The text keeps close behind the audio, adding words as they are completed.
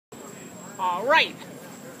All right,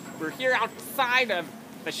 we're here outside of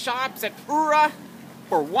the shops at Ura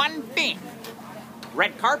for one thing.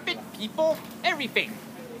 Red carpet, people, everything.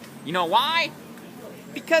 You know why?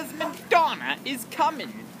 Because Madonna is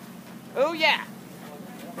coming. Oh yeah.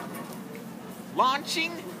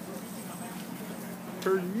 Launching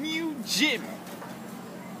her new gym.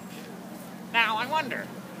 Now I wonder,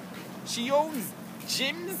 she owns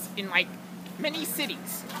gyms in like many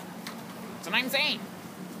cities. That's what I'm saying.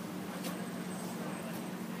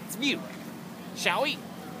 Let's view, shall we?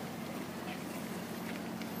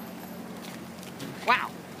 Wow.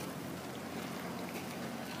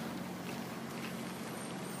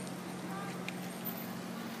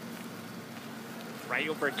 Right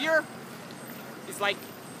over here is like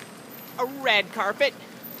a red carpet.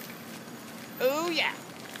 Oh yeah.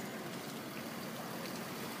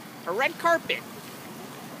 A red carpet.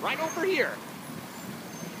 Right over here.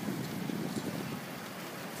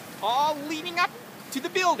 All leading up to the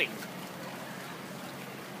building.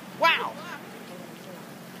 Wow.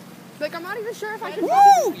 Like, I'm not even sure if I can...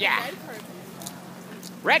 Woo! Yeah.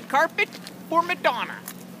 Red carpet for Madonna.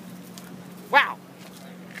 Wow.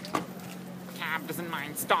 Cab doesn't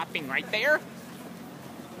mind stopping right there.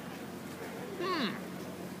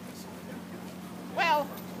 Well,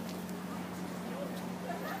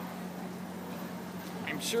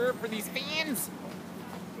 I'm sure for these fans,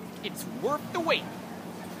 it's worth the wait.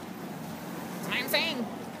 That's what I'm saying.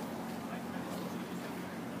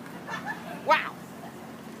 Wow.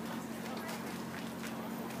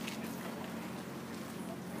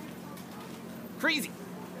 Crazy.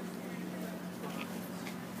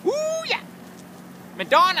 Woo, yeah.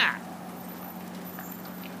 Madonna.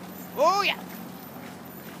 Oh, yeah.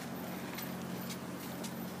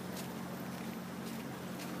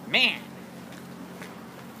 Man.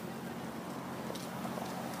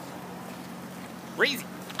 Crazy.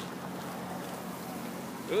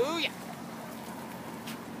 Oh, yeah.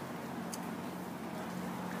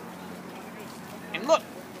 And look.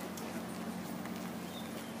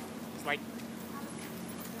 It's like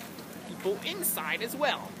people inside as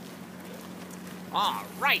well. All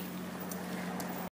right.